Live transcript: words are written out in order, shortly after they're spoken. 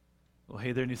Well,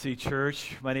 hey there, New City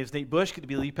Church. My name is Nate Bush. Good to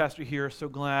be the lead pastor here. So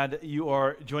glad you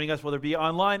are joining us, whether it be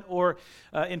online or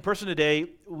in person today.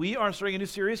 We are starting a new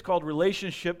series called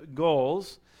Relationship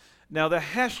Goals. Now, the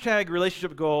hashtag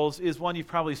relationship goals is one you've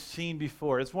probably seen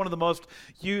before. It's one of the most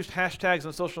used hashtags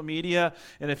on social media.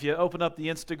 And if you open up the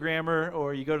Instagrammer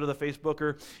or you go to the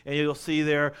Facebooker, and you'll see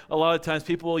there, a lot of times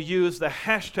people will use the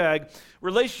hashtag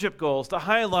relationship goals to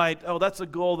highlight, oh, that's a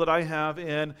goal that I have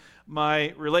in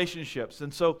my relationships.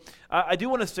 And so I do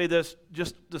want to say this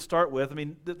just to start with. I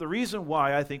mean, the reason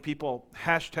why I think people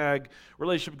hashtag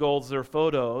relationship goals their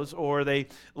photos, or they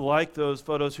like those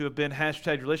photos who have been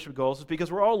hashtagged relationship goals, is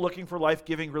because we're all looking for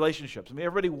life-giving relationships. I mean,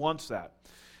 everybody wants that.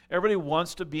 Everybody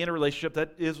wants to be in a relationship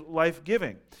that is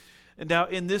life-giving. And now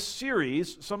in this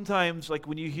series, sometimes like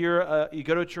when you hear, you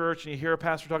go to a church and you hear a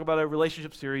pastor talk about a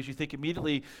relationship series, you think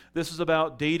immediately this is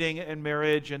about dating and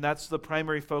marriage, and that's the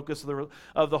primary focus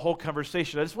of the whole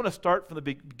conversation. I just want to start from the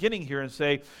beginning here and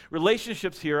say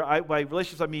relationships here, by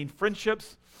relationships I mean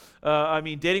friendships, I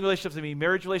mean dating relationships, I mean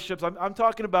marriage relationships. I'm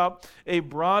talking about a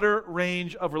broader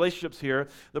range of relationships here.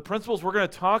 The principles we're going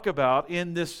to talk about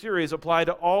in this series apply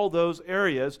to all those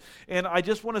areas, and I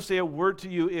just want to say a word to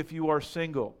you if you are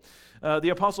single. The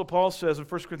Apostle Paul says in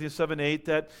 1 Corinthians 7:8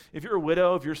 that if you're a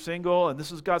widow, if you're single, and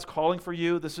this is God's calling for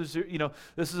you, this is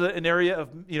an area of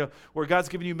where God's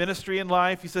given you ministry in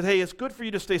life. He said, hey, it's good for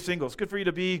you to stay single. It's good for you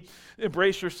to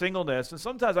embrace your singleness. And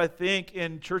sometimes I think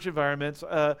in church environments,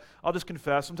 I'll just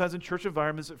confess, sometimes in church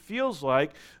environments it feels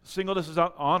like singleness is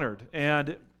not honored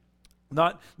and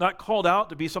not called out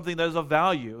to be something that is of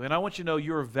value. And I want you to know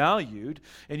you're valued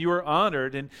and you are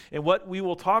honored. And what we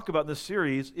will talk about in this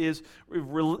series is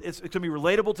it's going to be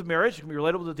relatable to marriage. It's going to be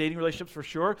relatable to dating relationships for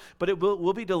sure. But it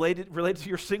will be related to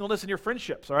your singleness and your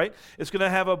friendships, all right? It's going to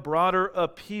have a broader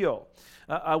appeal.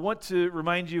 I want to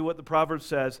remind you what the proverb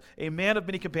says. A man of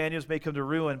many companions may come to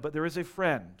ruin, but there is a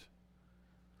friend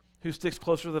who sticks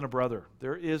closer than a brother.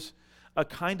 There is a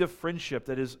kind of friendship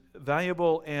that is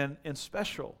valuable and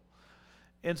special.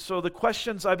 And so the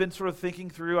questions I've been sort of thinking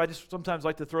through, I just sometimes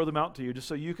like to throw them out to you just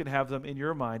so you can have them in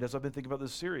your mind as I've been thinking about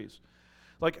this series.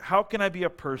 Like, how can I be a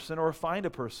person or find a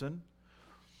person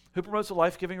who promotes a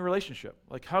life-giving relationship?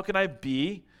 Like, how can I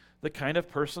be the kind of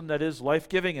person that is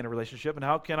life-giving in a relationship, and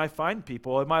how can I find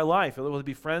people in my life, whether it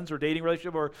be friends or dating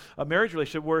relationship or a marriage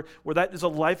relationship, where that is a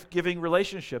life-giving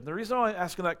relationship? And the reason why I'm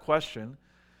asking that question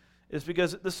is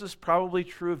because this is probably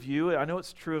true of you. I know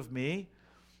it's true of me.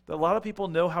 That a lot of people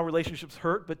know how relationships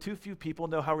hurt, but too few people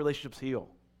know how relationships heal.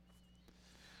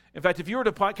 In fact, if you were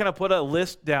to kind of put a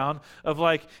list down of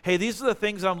like, hey, these are the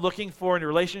things I'm looking for in a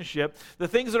relationship, the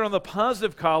things that are on the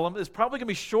positive column is probably going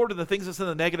to be shorter than the things that's in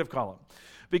the negative column.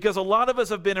 Because a lot of us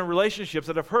have been in relationships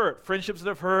that have hurt, friendships that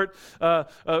have hurt,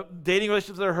 dating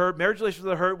relationships that have hurt, marriage relationships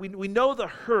that have hurt. We know the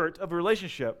hurt of a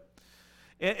relationship.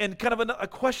 And kind of a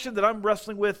question that I'm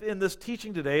wrestling with in this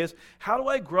teaching today is, how do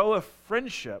I grow a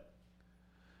friendship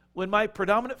when my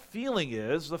predominant feeling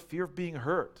is the fear of being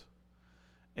hurt?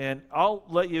 And I'll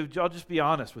just be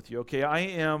honest with you, okay?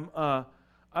 I'm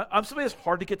somebody that's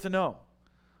hard to get to know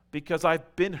because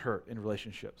I've been hurt in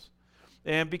relationships.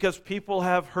 And because people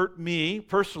have hurt me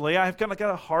personally, I've kind of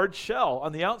got a hard shell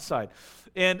on the outside.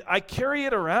 And I carry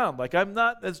it around like I'm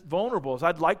not as vulnerable as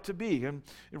I'd like to be in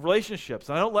relationships.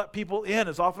 And I don't let people in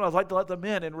as often as I'd like to let them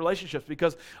in relationships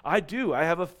because I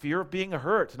have a fear of being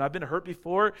hurt. And I've been hurt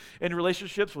before in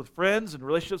relationships with friends and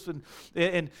relationships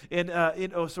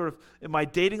sort of in my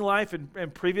dating life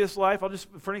and previous life.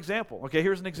 For an example, okay,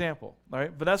 here's an example. All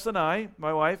right, Vanessa and I,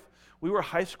 my wife, we were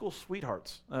high school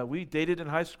sweethearts. We dated in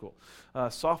high school,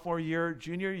 sophomore year,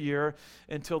 junior year,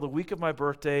 until the week of my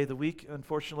birthday, the week,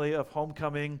 unfortunately, of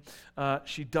homecoming.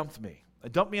 She dumped me.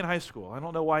 Dumped me in high school. I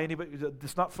don't know why anybody,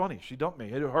 it's not funny. She dumped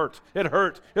me. It hurt. It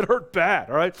hurt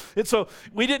bad, all right? And so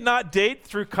we did not date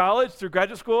through college, through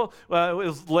graduate school. It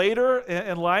was later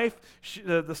in life.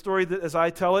 The story that, as I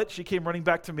tell it, she came running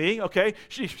back to me, okay?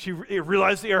 She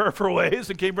realized the error of her ways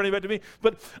and came running back to me.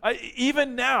 But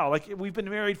even now, like we've been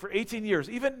married for 18 years,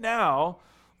 even now,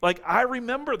 like, I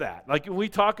remember that. Like, we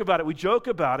talk about it, we joke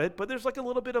about it, but there's like a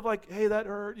little bit of like, hey, that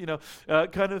hurt,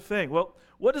 kind of thing. Well,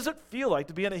 what does it feel like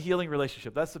to be in a healing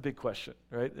relationship? That's the big question,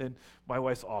 right? And my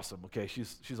wife's awesome, okay?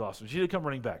 She's awesome. She didn't come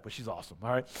running back, but she's awesome, all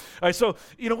right? All right, so,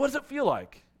 what does it feel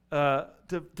like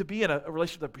to be in a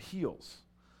relationship that heals?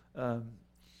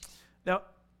 Now,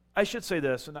 I should say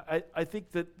this, and I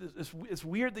think that it's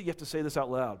weird that you have to say this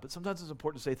out loud, but sometimes it's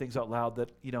important to say things out loud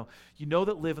that,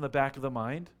 that live in the back of the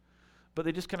mind, but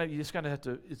you just kind of have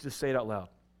to just say it out loud.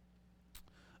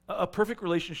 A perfect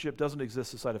relationship doesn't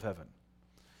exist this side of heaven.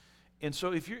 And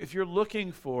so if you're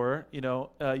looking for,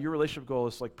 your relationship goal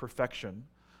is like perfection,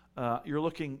 you're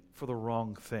looking for the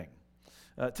wrong thing.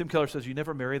 Tim Keller says you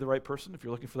never marry the right person. If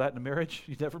you're looking for that in a marriage,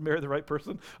 you never marry the right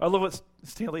person. I love what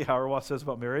Stanley Hauerwas says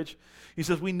about marriage. He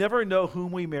says we never know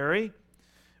whom we marry.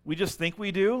 We just think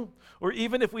we do. Or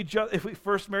even if we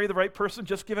first marry the right person,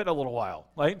 just give it a little while.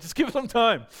 Right? Just give it some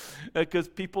time because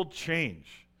people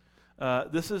change.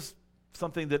 This is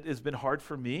something that has been hard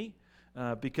for me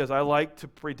because I like to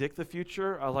predict the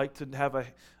future. I like to have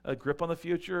a grip on the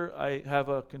future. I have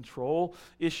a control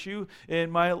issue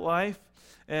in my life.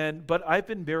 But I've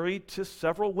been married to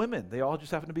several women. They all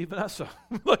just happen to be Vanessa.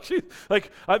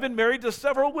 I've been married to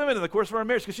several women in the course of our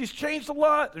marriage because she's changed a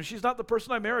lot, and she's not the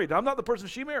person I married. I'm not the person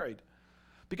she married,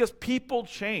 because people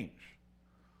change.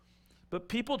 But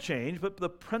people change, but the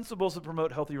principles that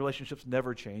promote healthy relationships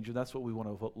never change, and that's what we want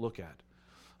to look at.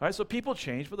 All right, so people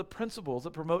change, but the principles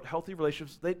that promote healthy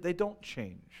relationships, they don't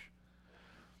change.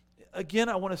 Again,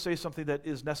 I want to say something that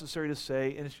is necessary to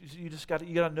say, and you got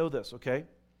to know this, okay?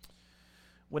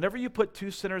 Whenever you put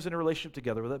two sinners in a relationship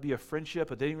together, whether that be a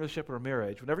friendship, a dating relationship, or a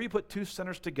marriage, whenever you put two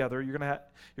sinners together, you're gonna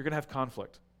have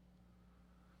conflict.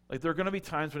 Like there are gonna be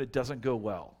times when it doesn't go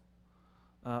well.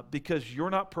 Because you're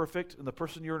not perfect, and the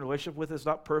person you're in a relationship with is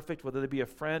not perfect, whether they be a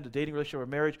friend, a dating relationship, or a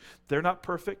marriage, they're not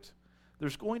perfect.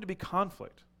 There's going to be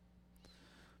conflict.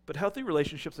 But healthy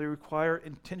relationships, they require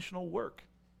intentional work.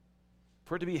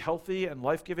 For it to be healthy and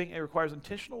life-giving, it requires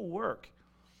intentional work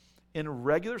in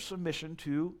regular submission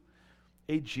to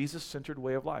a Jesus-centered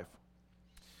way of life.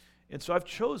 And so I've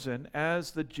chosen,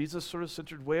 as the Jesus sort of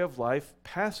centered way of life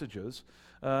passages,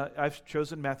 I've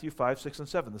chosen Matthew 5, 6, and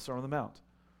 7, the Sermon on the Mount.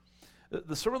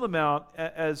 The Sermon on the Mount,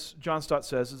 as John Stott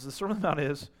says, is the Sermon on the Mount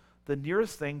is the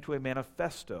nearest thing to a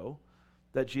manifesto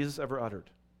that Jesus ever uttered.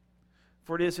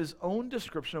 For it is his own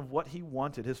description of what he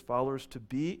wanted his followers to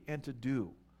be and to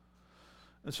do.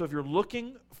 And so if you're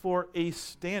looking for a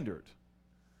standard,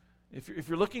 if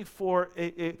you're looking for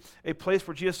a place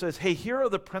where Jesus says, hey, here are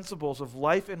the principles of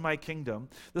life in my kingdom,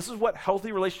 this is what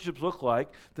healthy relationships look like,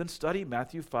 then study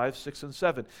Matthew 5, 6, and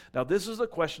 7. Now, this is a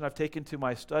question I've taken to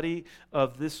my study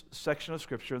of this section of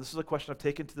Scripture. This is a question I've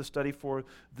taken to the study for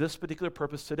this particular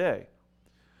purpose today.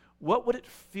 What would it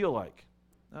feel like?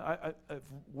 I've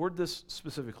worded this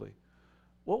specifically.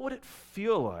 What would it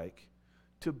feel like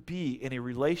to be in a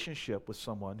relationship with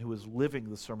someone who is living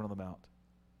the Sermon on the Mount?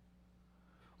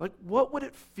 Like, what would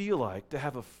it feel like to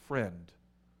have a friend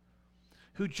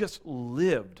who just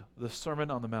lived the Sermon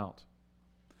on the Mount?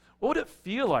 What would it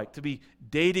feel like to be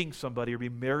dating somebody or be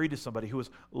married to somebody who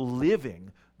was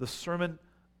living the Sermon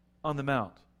on the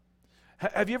Mount?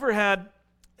 Have you ever had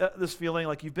this feeling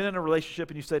like you've been in a relationship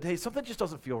and you said, hey, something just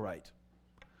doesn't feel right?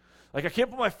 Like, I can't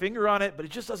put my finger on it, but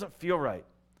it just doesn't feel right.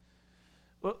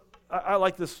 Well, I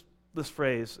like this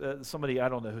phrase. Somebody, I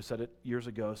don't know who said it, years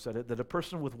ago said it, that a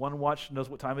person with one watch knows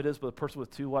what time it is, but a person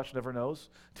with two watches never knows.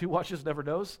 Two watches never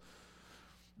knows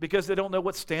because they don't know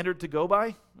what standard to go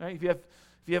by. Right? If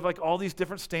you have like all these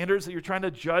different standards that you're trying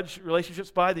to judge relationships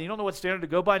by, then you don't know what standard to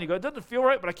go by, and you go, it doesn't feel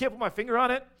right, but I can't put my finger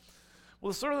on it.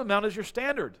 Well, the Sermon on the Mount is your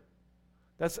standard.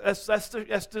 That's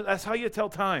how you tell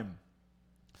time.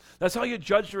 That's how you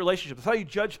judge the relationship. That's how you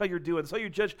judge how you're doing. That's how you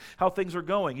judge how things are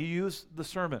going. You use the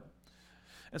sermon.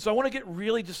 And so I want to get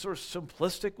really just sort of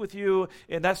simplistic with you,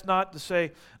 and that's not to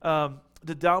say to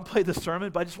downplay the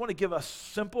sermon, but I just want to give a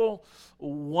simple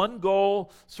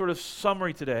one-goal sort of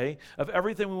summary today of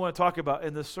everything we want to talk about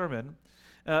in this sermon.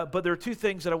 But there are two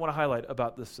things that I want to highlight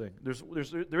about this thing.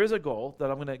 There is a goal that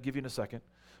I'm going to give you in a second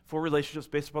for relationships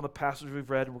based upon the passage we've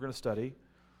read and we're going to study.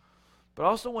 But I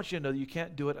also want you to know that you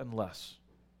can't do it unless.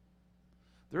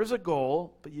 There is a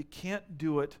goal, but you can't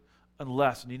do it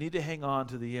unless, and you need to hang on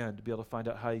to the end to be able to find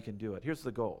out how you can do it. Here's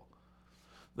the goal.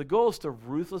 The goal is to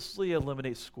ruthlessly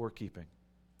eliminate scorekeeping.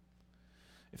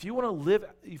 If you want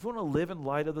to live in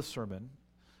light of the sermon,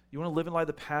 you want to live in light of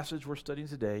the passage we're studying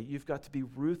today, you've got to be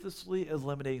ruthlessly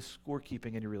eliminating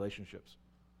scorekeeping in your relationships.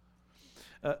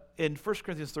 In 1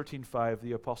 Corinthians 13:5,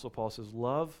 the Apostle Paul says,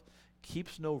 love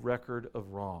keeps no record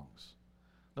of wrongs.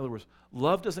 In other words,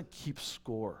 love doesn't keep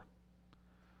score.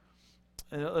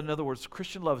 In other words,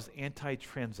 Christian love is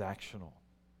anti-transactional.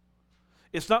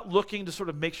 It's not looking to sort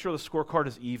of make sure the scorecard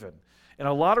is even. In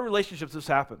a lot of relationships, this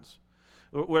happens,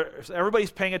 where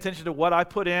everybody's paying attention to what I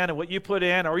put in and what you put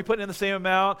in. Are we putting in the same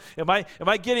amount? Am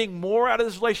I getting more out of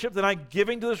this relationship than I'm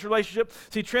giving to this relationship?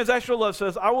 See, transactional love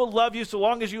says, I will love you so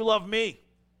long as you love me.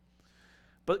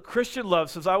 But Christian love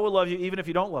says, I will love you even if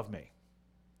you don't love me.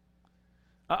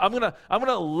 I'm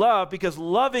gonna love because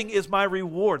loving is my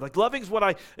reward. Like loving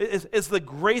is the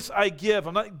grace I give.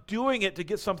 I'm not doing it to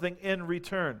get something in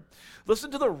return.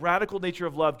 Listen to the radical nature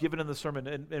of love given in the sermon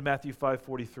in Matthew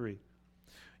 5:43.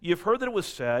 You've heard that it was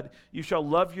said, you shall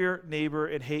love your neighbor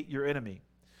and hate your enemy.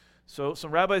 So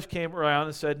some rabbis came around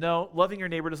and said, no, loving your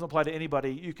neighbor doesn't apply to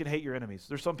anybody. You can hate your enemies.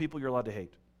 There's some people you're allowed to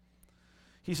hate.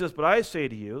 He says, but I say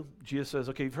to you, Jesus says,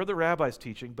 okay, you've heard the rabbis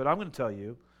teaching, but I'm going to tell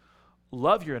you,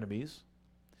 love your enemies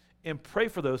and pray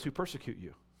for those who persecute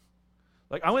you.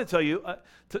 Like, I'm going to tell you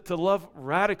to love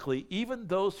radically even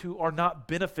those who are not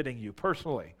benefiting you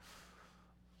personally.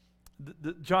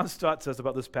 John Stott says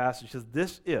about this passage, he says,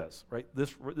 this is, right,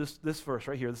 this verse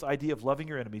right here, this idea of loving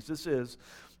your enemies, this is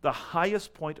the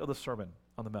highest point of the Sermon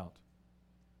on the Mount.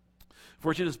 For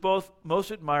which it is both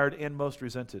most admired and most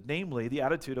resented, namely the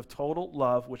attitude of total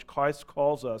love which Christ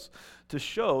calls us to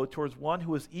show towards one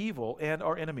who is evil and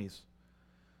our enemies.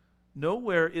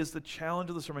 Nowhere is the challenge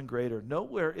of the sermon greater.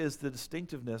 Nowhere is the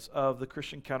distinctiveness of the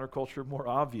Christian counterculture more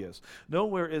obvious.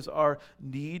 Nowhere is our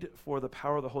need for the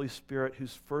power of the Holy Spirit,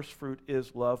 whose first fruit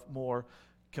is love, more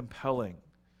compelling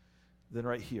than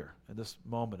right here in this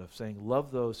moment of saying, love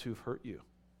those who've hurt you.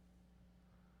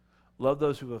 Love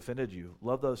those who've offended you.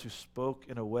 Love those who spoke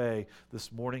in a way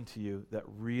this morning to you that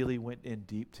really went in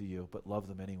deep to you, but love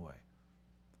them anyway.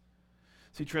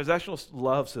 See, transactional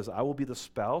love says, I will be the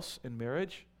spouse in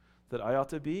marriage that I ought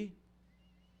to be,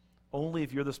 only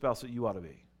if you're the spouse that you ought to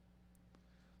be.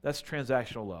 That's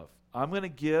transactional love. I'm going to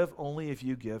give only if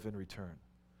you give in return.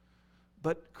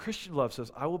 But Christian love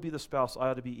says, I will be the spouse I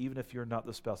ought to be, even if you're not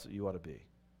the spouse that you ought to be.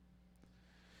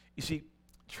 You see,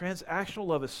 transactional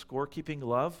love is scorekeeping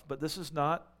love, but this is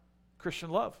not Christian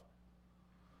love.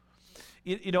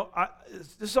 This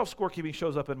is how scorekeeping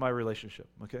shows up in my relationship,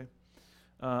 okay?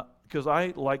 Because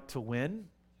I like to win,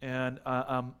 and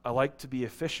I like to be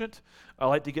efficient. I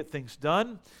like to get things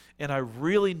done, and I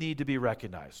really need to be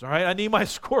recognized, all right? I need my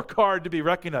scorecard to be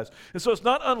recognized. And so it's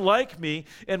not unlike me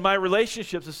in my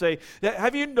relationships to say,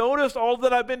 have you noticed all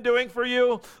that I've been doing for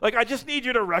you? Like, I just need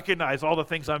you to recognize all the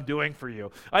things I'm doing for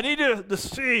you. I need you to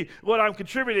see what I'm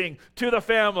contributing to the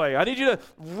family. I need you to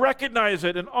recognize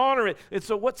it and honor it. And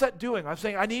so what's that doing? I'm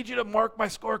saying, I need you to mark my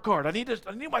scorecard. I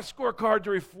need my scorecard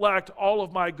to reflect all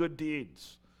of my good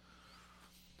deeds.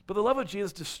 But the love of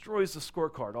Jesus destroys the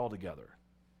scorecard altogether.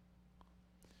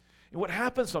 And what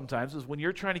happens sometimes is when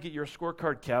you're trying to get your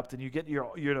scorecard kept and you get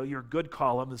your good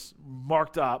column is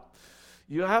marked up,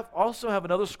 you also have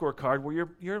another scorecard where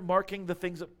you're marking the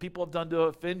things that people have done to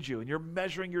offend you, and you're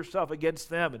measuring yourself against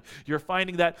them, and you're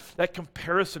finding that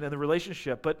comparison in the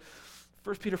relationship. But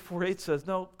 1 Peter 4:8 says,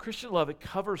 no, Christian love, it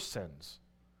covers sins.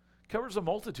 It covers the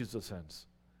multitudes of sins.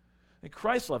 And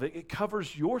Christ's love, it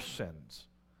covers your sins.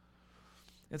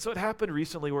 And so it happened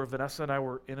recently where Vanessa and I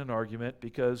were in an argument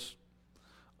because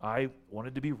I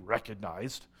wanted to be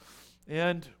recognized,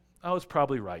 and I was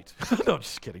probably right. No, I'm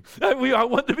just kidding. I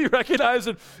wanted to be recognized,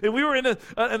 and we were in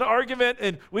an argument,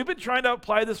 and we've been trying to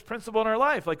apply this principle in our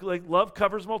life, like love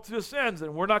covers multitude of sins,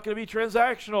 and we're not going to be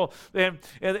transactional,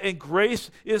 and grace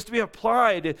is to be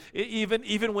applied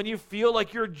even when you feel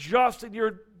like you're just and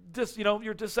you're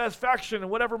your dissatisfaction in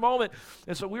whatever moment.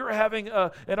 And so we were having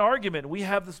an argument. We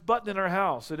have this button in our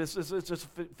house. It's a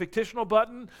fictional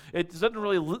button. It doesn't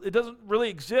really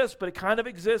exist, but it kind of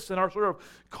exists in our sort of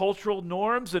cultural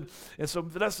norms. And so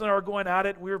Vanessa and I are going at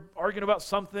it. We were arguing about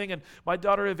something, and my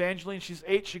daughter Evangeline, she's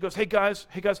 8. She goes, hey guys,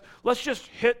 let's just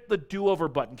hit the do-over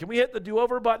button. Can we hit the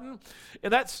do-over button?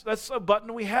 And that's a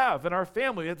button we have in our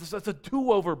family. That's a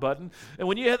do-over button. And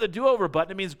when you hit the do-over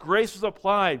button, it means grace is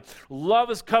applied.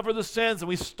 Love is covered the sins, and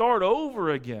we start over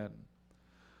again.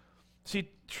 See,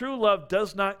 true love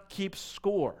does not keep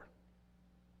score.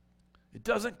 It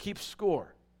doesn't keep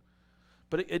score,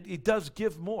 but it does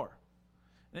give more,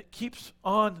 and it keeps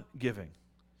on giving.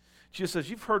 Jesus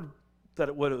says, you've heard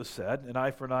what it was said, an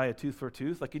eye for an eye, a tooth for a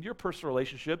tooth. Like in your personal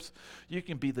relationships, you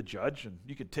can be the judge, and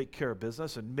you can take care of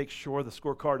business and make sure the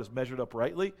scorecard is measured up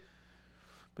rightly.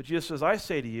 But Jesus says, I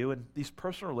say to you, in these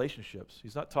personal relationships,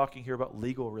 he's not talking here about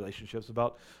legal relationships,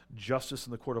 about justice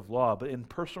in the court of law, but in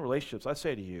personal relationships, I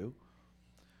say to you,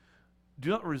 do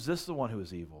not resist the one who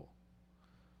is evil.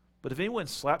 But if anyone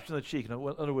slaps you on the cheek, in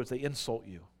other words, they insult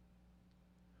you,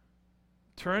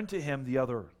 turn to him the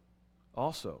other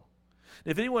also.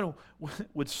 And if anyone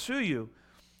would sue you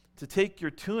to take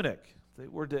your tunic, if they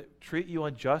were to treat you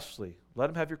unjustly, let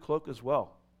him have your cloak as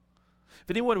well. If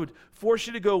anyone would force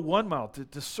you to go 1 mile,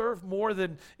 to serve more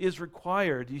than is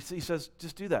required, he says,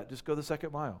 just do that. Just go the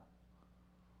second mile.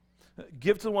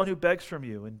 Give to the one who begs from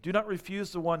you, and do not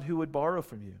refuse the one who would borrow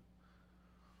from you.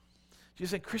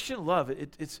 Jesus saying Christian love,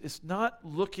 it's not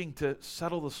looking to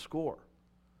settle the score.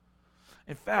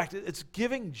 In fact, it's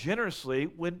giving generously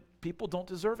when people don't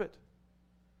deserve it.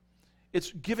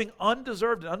 It's giving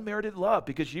undeserved and unmerited love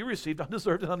because you received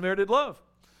undeserved and unmerited love.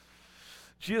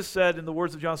 Jesus said, in the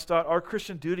words of John Stott, our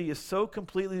Christian duty is so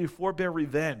completely to forbear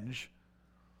revenge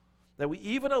that we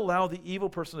even allow the evil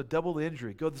person to double the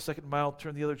injury, go the second mile,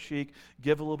 turn the other cheek,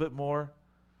 give a little bit more.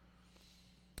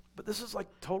 But this is like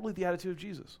totally the attitude of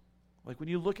Jesus. Like when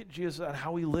you look at Jesus and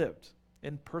how he lived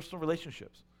in personal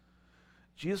relationships,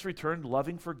 Jesus returned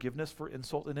loving forgiveness for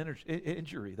insult and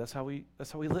injury. That's how he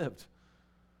lived.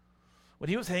 When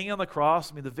he was hanging on the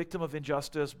cross, the victim of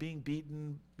injustice, being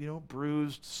beaten,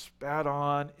 bruised, spat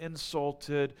on,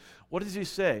 insulted, what does he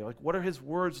say? Like, what are his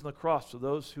words on the cross to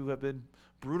those who have been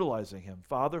brutalizing him?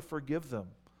 Father, forgive them,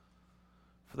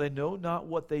 for they know not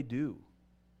what they do.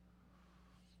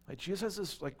 Like, Jesus has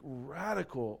this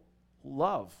radical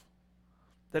love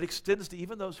that extends to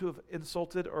even those who have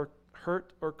insulted or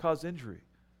hurt or caused injury.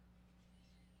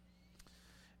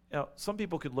 Now, some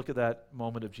people could look at that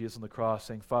moment of Jesus on the cross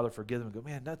saying, Father, forgive them, and go,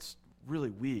 man, that's really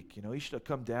weak. He should have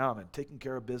come down and taken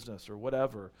care of business or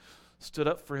whatever, stood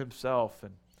up for himself.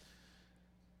 And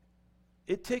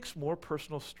it takes more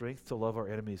personal strength to love our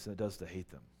enemies than it does to hate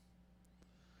them.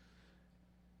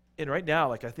 And right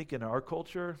now, I think in our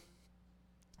culture,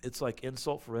 it's like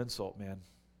insult for insult, man.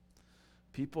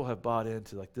 People have bought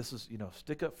into this is,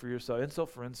 stick up for yourself, insult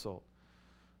for insult.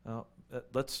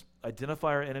 Let's identify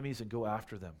our enemies and go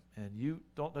after them. And you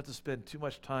don't have to spend too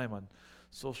much time on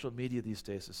social media these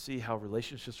days to see how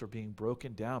relationships are being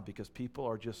broken down because people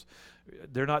are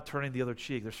they're not turning the other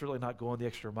cheek. They're certainly not going the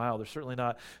extra mile. They're certainly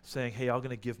not saying, hey, I'm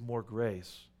going to give more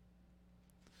grace.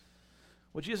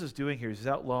 What Jesus is doing here is he's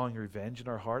outlawing revenge in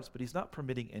our hearts, but he's not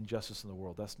permitting injustice in the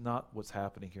world. That's not what's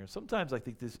happening here. And sometimes I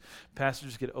think these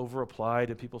passages get over-applied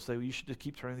and people say, well, you should just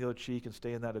keep turning the other cheek and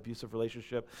stay in that abusive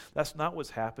relationship. That's not what's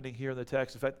happening here in the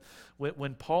text. In fact,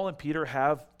 when Paul and Peter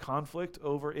have conflict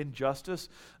over injustice,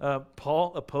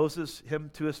 Paul opposes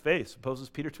him to his face, opposes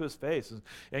Peter to his face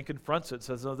and confronts it,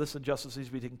 says, no, this injustice needs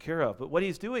to be taken care of. But what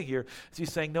he's doing here is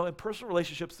he's saying, no, in personal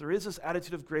relationships, there is this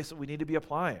attitude of grace that we need to be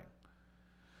applying.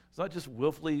 It's not just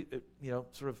willfully,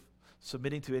 sort of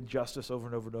submitting to injustice over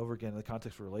and over and over again in the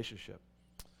context of a relationship.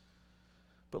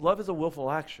 But love is a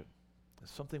willful action.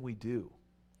 It's something we do.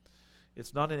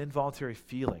 It's not an involuntary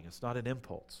feeling. It's not an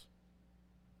impulse.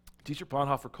 Dietrich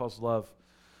Bonhoeffer calls love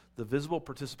the visible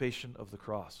participation of the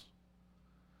cross.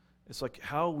 It's like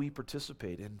how we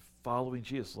participate in following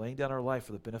Jesus, laying down our life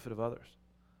for the benefit of others.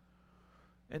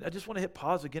 And I just want to hit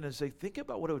pause again and say, think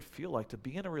about what it would feel like to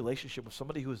be in a relationship with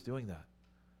somebody who is doing that.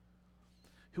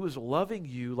 Who is loving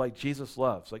you like Jesus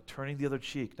loves, like turning the other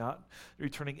cheek, not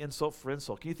returning insult for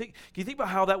insult. Can you think about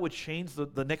how that would change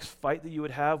the next fight that you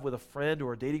would have with a friend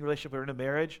or a dating relationship or in a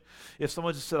marriage? If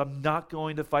someone just said, I'm not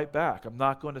going to fight back. I'm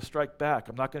not going to strike back.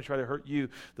 I'm not going to try to hurt you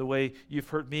the way you've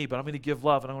hurt me, but I'm going to give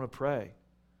love and I'm going to pray.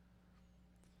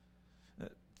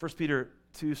 1 Peter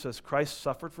 2 says, Christ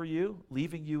suffered for you,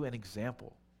 leaving you an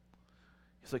example.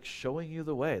 He's like showing you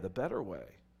the way, the better way,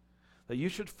 that you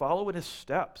should follow in his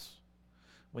steps.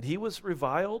 When he was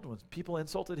reviled, when people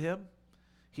insulted him,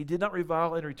 he did not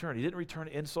revile in return. He didn't return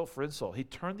insult for insult. He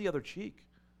turned the other cheek.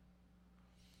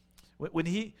 When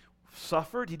he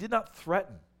suffered, he did not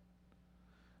threaten,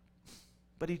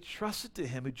 but he trusted to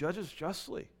him who judges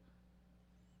justly.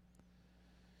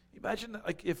 Imagine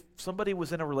if somebody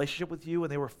was in a relationship with you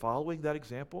and they were following that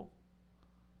example.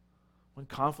 When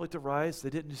conflict arises, they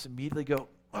didn't just immediately go,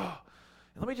 oh.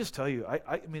 And let me just tell you,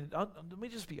 let me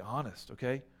just be honest,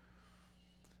 okay?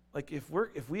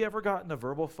 If we ever got in a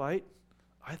verbal fight,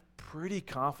 I'm pretty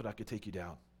confident I could take you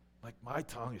down. My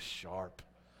tongue is sharp.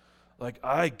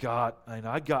 I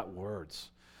got words.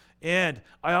 And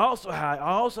I also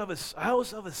have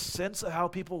a sense of how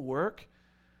people work,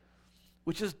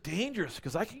 which is dangerous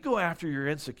because I can go after your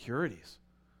insecurities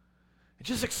and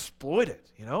just exploit it,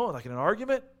 like in an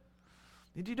argument.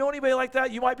 Do you know anybody like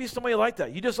that? You might be somebody like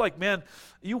that. You just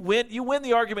you win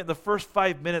the argument in the first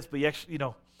 5 minutes, but you actually,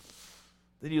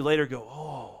 then you later go,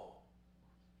 oh.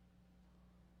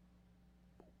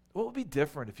 What would be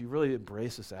different if you really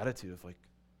embrace this attitude of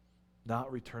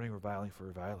not returning reviling for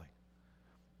reviling?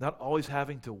 Not always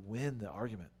having to win the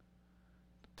argument,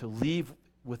 to leave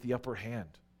with the upper hand.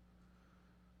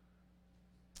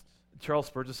 Charles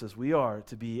Spurgeon says, we are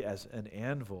to be as an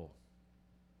anvil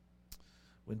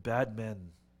when bad men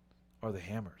are the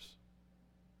hammers.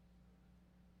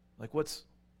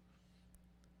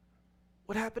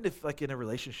 What happened if, in a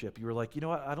relationship, you were like, you know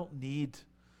what, I don't need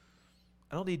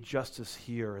justice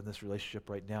here in this relationship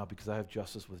right now because I have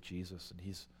justice with Jesus and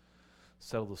he's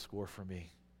settled the score for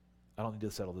me. I don't need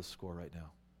to settle this score right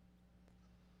now.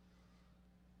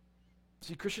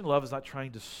 See, Christian love is not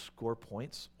trying to score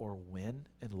points or win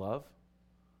in love.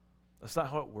 That's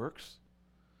not how it works.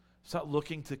 It's not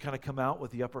looking to kind of come out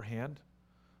with the upper hand.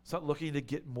 It's not looking to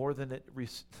get more than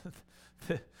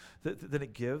than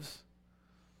it gives.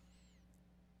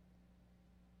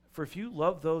 For if you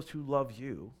love those who love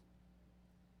you,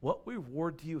 what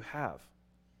reward do you have?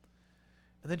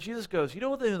 And then Jesus goes, you know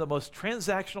what the most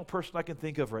transactional person I can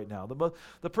think of right now,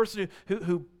 the person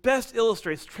who best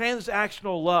illustrates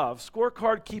transactional love,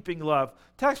 scorecard keeping love,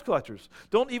 tax collectors.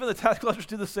 Don't even the tax collectors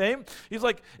do the same? He's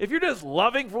like, if you're just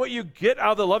loving for what you get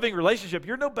out of the loving relationship,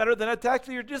 you're no better than a tax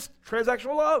collector. You're just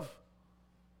transactional love.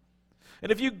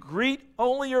 And if you greet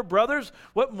only your brothers,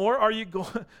 what more are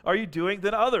you doing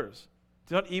than others?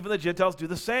 Don't even the Gentiles do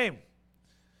the same?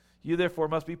 You therefore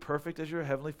must be perfect as your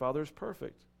heavenly Father is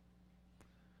perfect.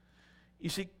 You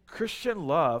see, Christian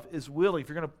love is willing, if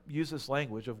you're going to use this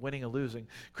language of winning and losing,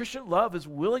 Christian love is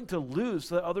willing to lose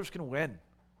so that others can win.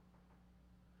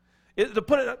 To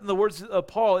put it in the words of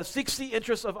Paul, it seeks the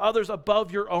interests of others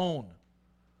above your own.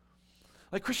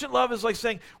 Like Christian love is like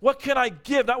saying, what can I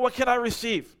give, not what can I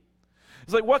receive?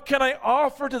 It's like, what can I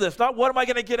offer to this, not what am I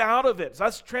going to get out of it? So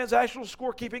that's transactional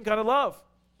scorekeeping kind of love.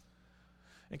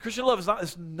 And Christian love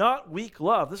is not weak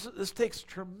love. This takes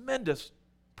tremendous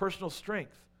personal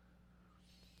strength.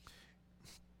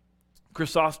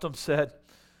 Chrysostom said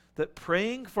that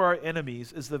praying for our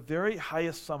enemies is the very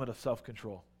highest summit of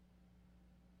self-control.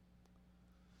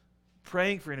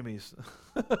 Praying for enemies.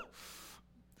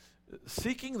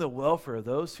 Seeking the welfare of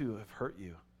those who have hurt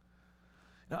you.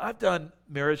 Now, I've done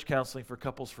marriage counseling for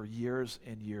couples for years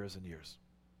and years and years.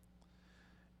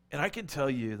 And I can tell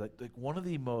you that one of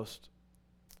the most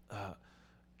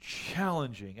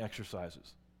challenging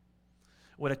exercises,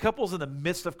 when a couple's in the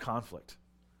midst of conflict,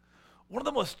 one of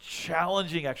the most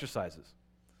challenging exercises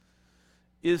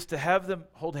is to have them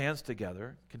hold hands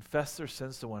together, confess their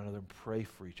sins to one another, and pray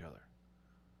for each other.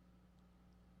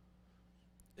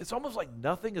 It's almost like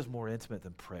nothing is more intimate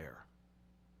than prayer.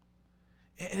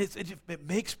 And it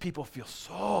makes people feel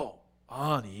so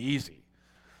uneasy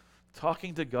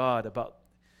talking to God about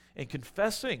and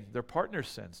confessing their partner's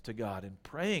sins to God and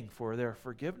praying for their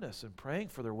forgiveness and praying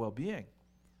for their well-being.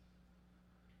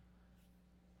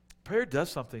 Prayer does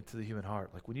something to the human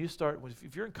heart. Like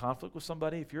if you're in conflict with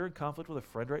somebody, if you're in conflict with a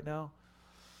friend right now,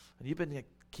 and you've been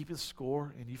keeping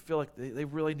score, and you feel like they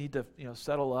really need to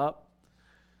settle up,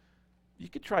 you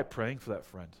could try praying for that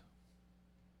friend.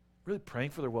 Really praying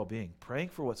for their well-being, praying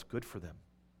for what's good for them.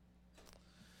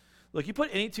 Look, you put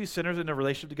any two sinners in a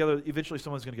relationship together, eventually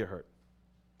someone's going to get hurt.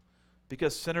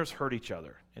 Because sinners hurt each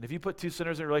other. And if you put two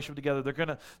sinners in a relationship together,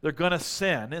 they're gonna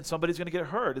sin, and somebody's going to get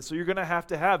hurt. And so you're going to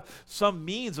have some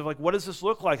means of what does this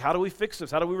look like? How do we fix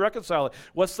this? How do we reconcile it?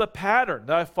 What's the pattern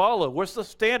that I follow? What's the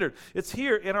standard? It's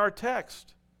here in our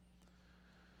text.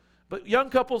 But young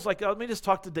couples, let me just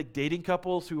talk to the dating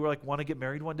couples who want to get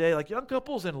married one day. Like young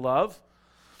couples in love,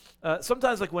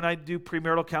 sometimes when I do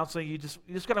premarital counseling, you just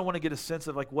kind of want to get a sense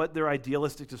of what their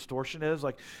idealistic distortion is.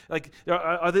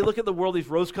 Are they looking at the world these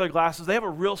rose-colored glasses? They have a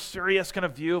real serious kind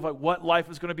of view of what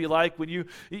life is going to be like when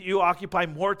you occupy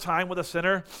more time with a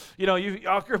sinner. You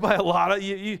occupy a lot of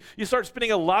you start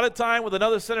spending a lot of time with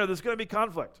another sinner. There's going to be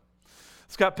conflict.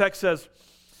 Scott Peck says,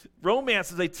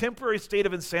 romance is a temporary state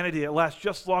of insanity that lasts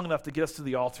just long enough to get us to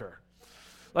the altar.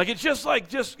 It's just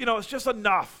it's just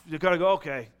enough. You got to go,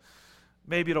 okay.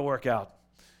 Maybe it'll work out.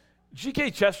 G.K.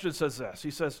 Chesterton says this.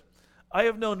 He says, I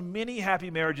have known many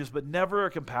happy marriages, but never a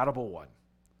compatible one.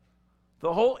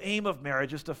 The whole aim of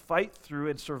marriage is to fight through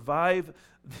and survive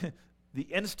the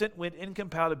instant when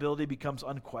incompatibility becomes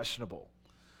unquestionable.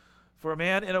 For a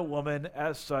man and a woman,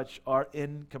 as such, are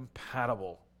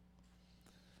incompatible.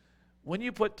 When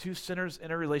you put two sinners in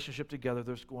a relationship together,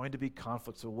 there's going to be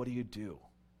conflict. So what do you do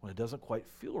when it doesn't quite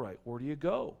feel right? Where do you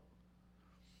go?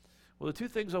 Well, the two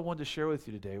things I wanted to share with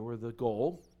you today were the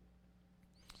goal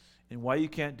and why you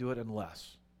can't do it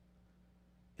unless.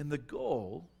 And the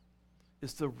goal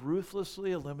is to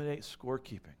ruthlessly eliminate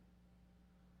scorekeeping.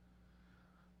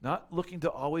 Not looking to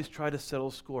always try to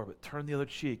settle score, but turn the other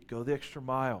cheek, go the extra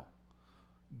mile,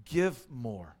 give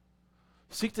more.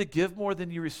 Seek to give more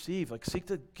than you receive. Seek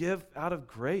to give out of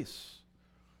grace.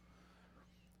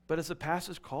 But as the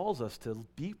passage calls us to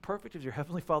be perfect as your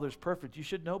heavenly Father is perfect, you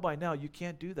should know by now you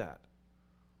can't do that.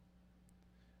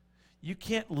 You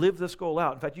can't live this goal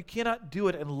out. In fact, you cannot do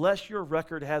it unless your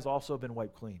record has also been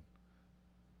wiped clean.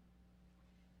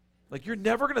 You're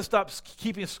never going to stop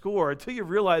keeping score until you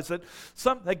realize that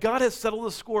God has settled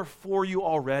the score for you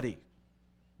already.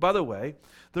 By the way,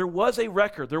 there was a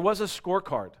record. There was a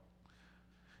scorecard.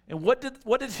 And what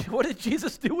did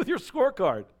Jesus do with your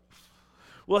scorecard?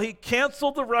 Well, he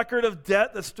canceled the record of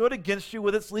debt that stood against you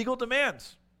with its legal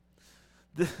demands.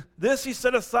 This he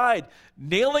set aside,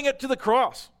 nailing it to the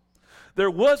cross.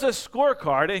 there was a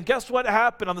scorecard, and guess what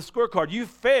happened on the scorecard? You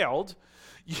failed.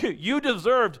 You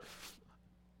deserved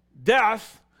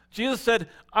death. Jesus said,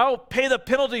 I'll pay the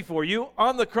penalty for you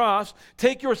on the cross,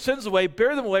 take your sins away,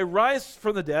 bear them away, rise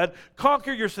from the dead,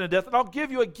 conquer your sin and death, and I'll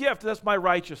give you a gift, and that's my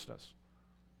righteousness.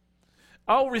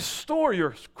 I'll restore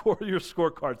your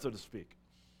scorecard, so to speak.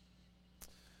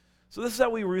 So this is how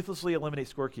we ruthlessly eliminate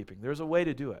scorekeeping. There's a way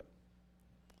to do it.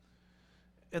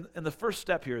 And the first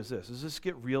step here is just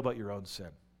get real about your own sin.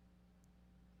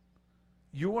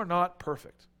 You are not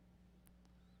perfect.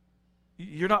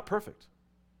 You're not perfect.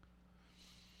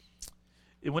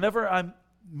 And whenever I'm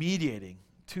mediating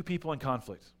two people in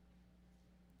conflict,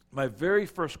 my very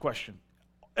first question,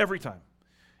 every time,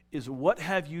 is what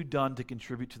have you done to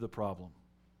contribute to the problem?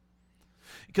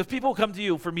 Because people come to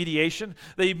you for mediation,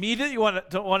 they immediately want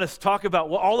to talk about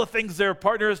all the things their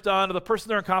partner has done or the person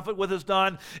they're in conflict with has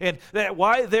done, and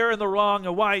why they're in the wrong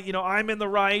and why I'm in the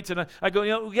right. And I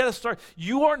go, we got to start.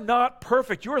 You are not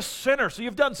perfect. You're a sinner, so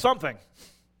you've done something.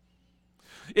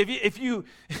 If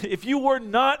you were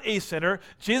not a sinner,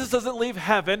 Jesus doesn't leave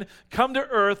heaven, come to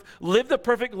earth, live the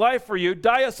perfect life for you,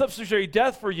 die a substitutionary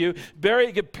death for you,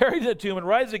 get buried in a tomb, and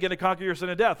rise again to conquer your sin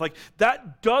and death. Like,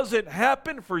 that doesn't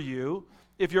happen for you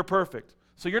if you're perfect.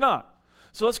 So you're not.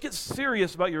 So let's get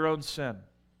serious about your own sin.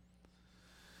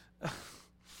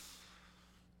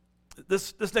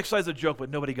 This next slide is a joke, but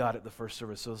nobody got it the first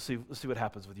service. So let's see what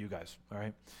happens with you guys. All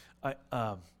right.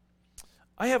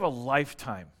 I have a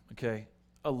lifetime, okay?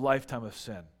 A lifetime of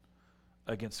sin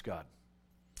against God.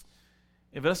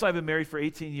 And Vanessa and I have been married for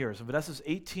 18 years, and Vanessa's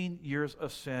 18 years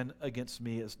of sin against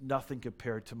me is nothing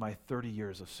compared to my 30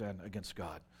 years of sin against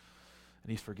God.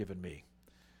 And He's forgiven me.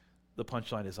 The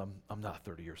punchline is I'm not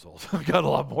 30 years old. I've got a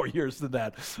lot more years than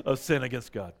that of sin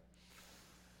against God.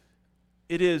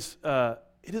 It is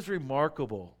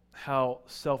remarkable how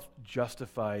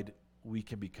self-justified we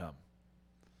can become.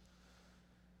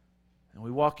 And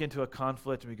we walk into a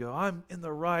conflict and we go, I'm in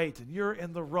the right and you're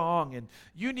in the wrong and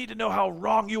you need to know how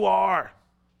wrong you are.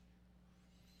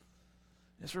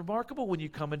 It's remarkable when you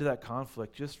come into that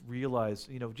conflict, just realize,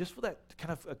 just with that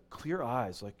kind of clear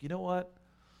eyes, like, you know what?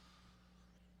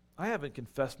 I haven't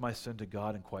confessed my sin to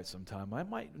God in quite some time. I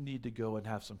might need to go and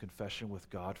have some confession with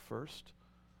God first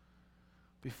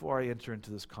before I enter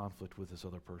into this conflict with this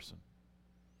other person.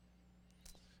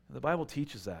 And the Bible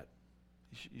teaches that.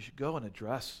 You should go and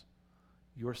address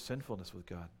your sinfulness with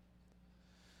God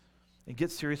and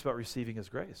get serious about receiving His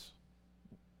grace.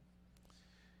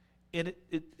 And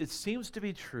it seems to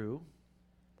be true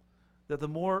that the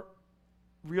more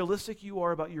realistic you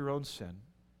are about your own sin,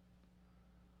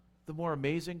 the more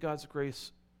amazing God's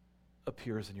grace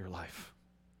appears in your life.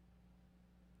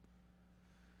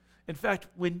 In fact,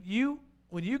 when you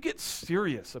get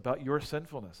serious about your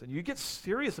sinfulness and you get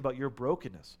serious about your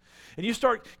brokenness and you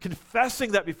start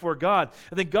confessing that before God,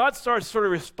 and then God starts sort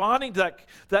of responding to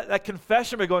that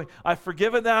confession by going, I've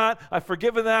forgiven that, I've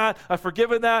forgiven that, I've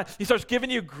forgiven that. He starts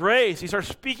giving you grace. He starts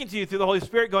speaking to you through the Holy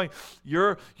Spirit going,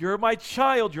 you're my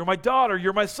child, you're my daughter,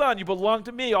 you're my son, you belong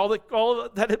to me. All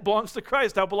that it belongs to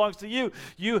Christ now belongs to you.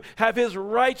 You have His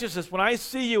righteousness. When I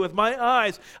see you with my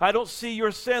eyes, I don't see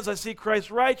your sins, I see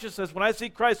Christ's righteousness. When I see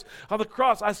Christ on the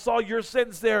cross, I saw your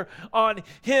sins there on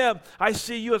Him. I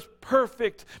see you as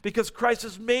perfect because Christ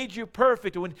has made you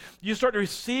perfect. And when you start to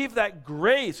receive that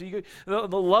grace, the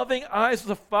loving eyes of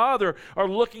the Father are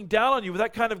looking down on you with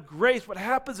that kind of grace, what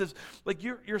happens is like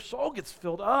your soul gets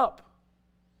filled up.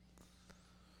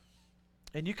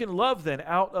 And you can love then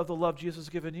out of the love Jesus has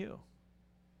given you.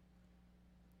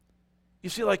 You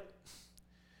see, like,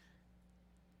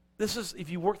 this is, if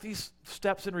you work these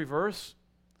steps in reverse,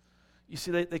 you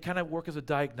see, they kind of work as a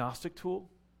diagnostic tool.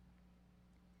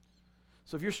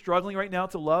 So if you're struggling right now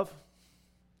to love,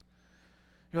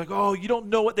 you're like, oh, you don't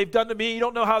know what they've done to me, you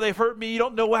don't know how they've hurt me, you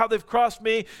don't know how they've crossed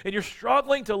me, and you're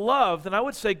struggling to love, then I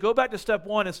would say go back to step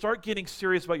one and start getting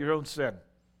serious about your own sin.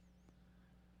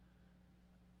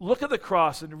 Look at the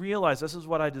cross and realize this is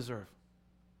what I deserve.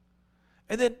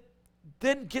 And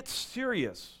then get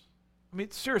serious. I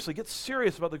mean, seriously, get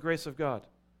serious about the grace of God.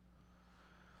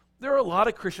 There are a lot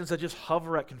of Christians that just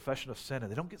hover at confession of sin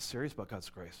and they don't get serious about God's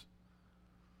grace.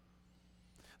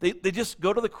 They just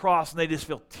go to the cross and they just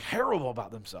feel terrible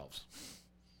about themselves.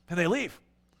 And they leave.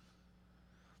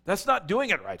 That's not doing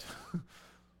it right.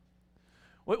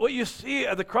 What you see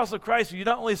at the cross of Christ, you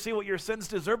not only see what your sins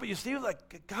deserve, but you see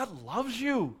like God loves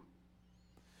you.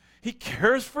 He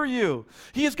cares for you.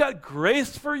 He has got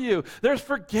grace for you. There's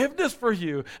forgiveness for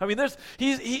you. I mean,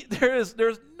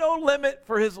 there's no limit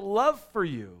for His love for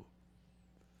you.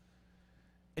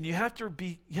 And you have to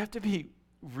be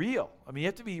real. I mean, you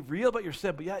have to be real about your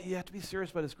sin, but yeah, you have to be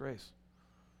serious about His grace.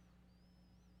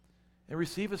 and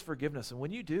receive his forgiveness. And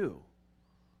when you do,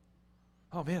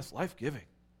 oh man, it's life-giving.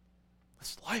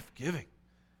 It's life-giving.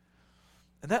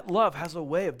 And that love has a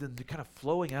way of then kind of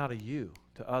flowing out of you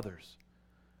to others.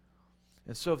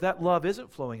 And so if that love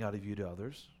isn't flowing out of you to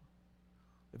others,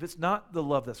 if it's not the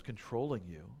love that's controlling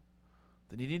you,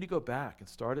 then you need to go back and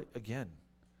start it again.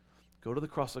 Go to the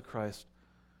cross of Christ,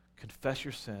 confess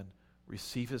your sin,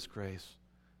 receive his grace,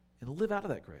 and live out of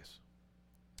that grace.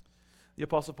 The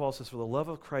Apostle Paul says, for the love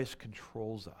of Christ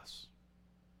controls us.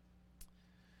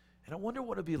 And I wonder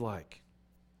what it'd be like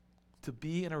to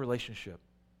be in a relationship,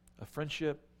 a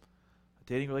friendship, a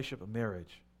dating relationship, a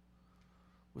marriage,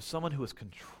 with someone who is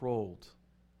controlled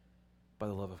by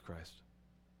the love of Christ.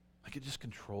 Like it just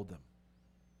controlled them.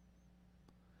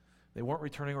 They weren't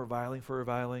returning reviling for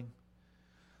reviling.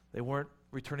 They weren't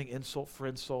returning insult for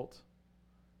insult.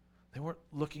 They weren't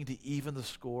looking to even the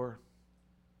score,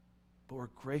 but were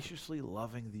graciously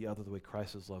loving the other the way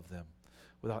Christ has loved them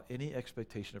without any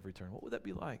expectation of return. What would that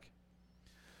be like?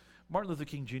 Martin Luther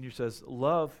King Jr. says,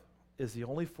 love is the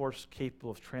only force capable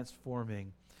of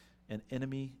transforming an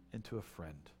enemy into a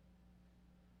friend.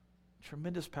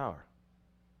 Tremendous power.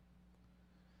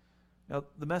 Now,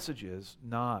 the message is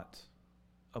not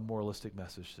a moralistic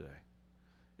message today.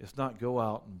 It's not go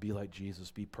out and be like Jesus,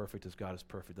 be perfect as God is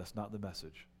perfect. That's not the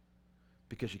message,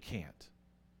 because you can't.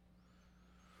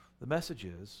 The message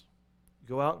is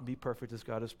go out and be perfect as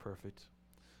God is perfect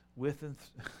with and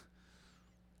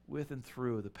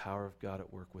through the power of God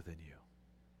at work within you.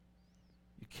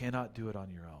 You cannot do it on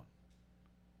your own.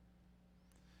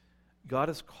 God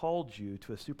has called you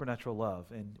to a supernatural love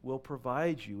and will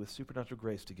provide you with supernatural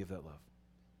grace to give that love.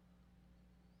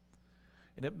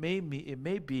 And it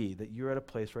may be that you're at a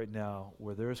place right now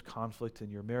where there's conflict in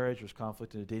your marriage, there's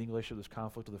conflict in a dating relationship, there's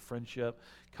conflict with a friendship,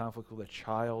 conflict with a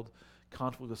child,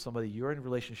 conflict with somebody you're in a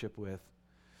relationship with,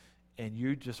 and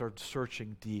you just are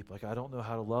searching deep. Like, I don't know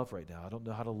how to love right now. I don't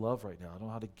know how to love right now. I don't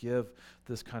know how to give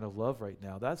this kind of love right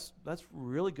now. That's a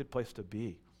really good place to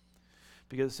be.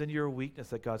 Because it's in your weakness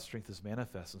that God's strength is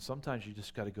manifest. And sometimes you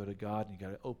just got to go to God and you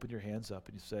got to open your hands up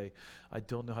and you say, I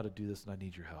don't know how to do this and I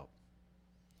need your help.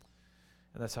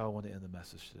 And that's how I want to end the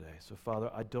message today. So, Father,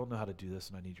 I don't know how to do this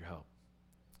and I need your help.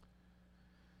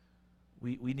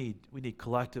 We need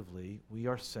collectively, we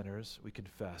are sinners, we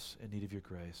confess in need of your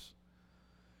grace.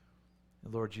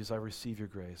 And Lord Jesus, I receive your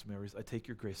grace. I take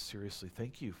your grace seriously.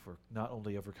 Thank you for not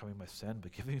only overcoming my sin,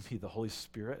 but giving me the Holy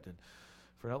Spirit, and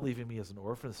for not leaving me as an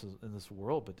orphan in this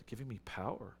world, but giving me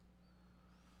power.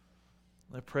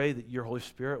 And I pray that your Holy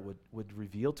Spirit would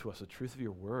reveal to us the truth of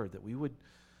your word, that we'd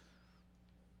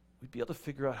be able to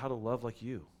figure out how to love like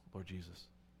you, Lord Jesus.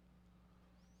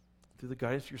 Through the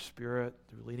guidance of your Spirit,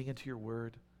 through leading into your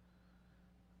word,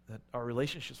 that our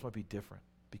relationships might be different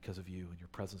because of you and your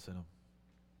presence in them.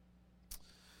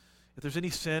 If there's any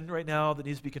sin right now that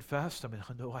needs to be confessed, I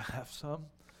know I have some.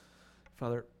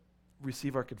 Father,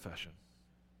 receive our confession.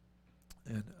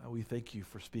 And we thank you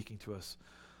for speaking to us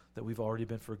that we've already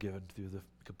been forgiven through the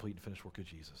complete and finished work of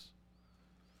Jesus.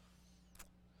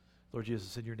 Lord Jesus,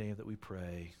 it's in your name that we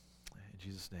pray. In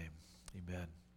Jesus' name, amen.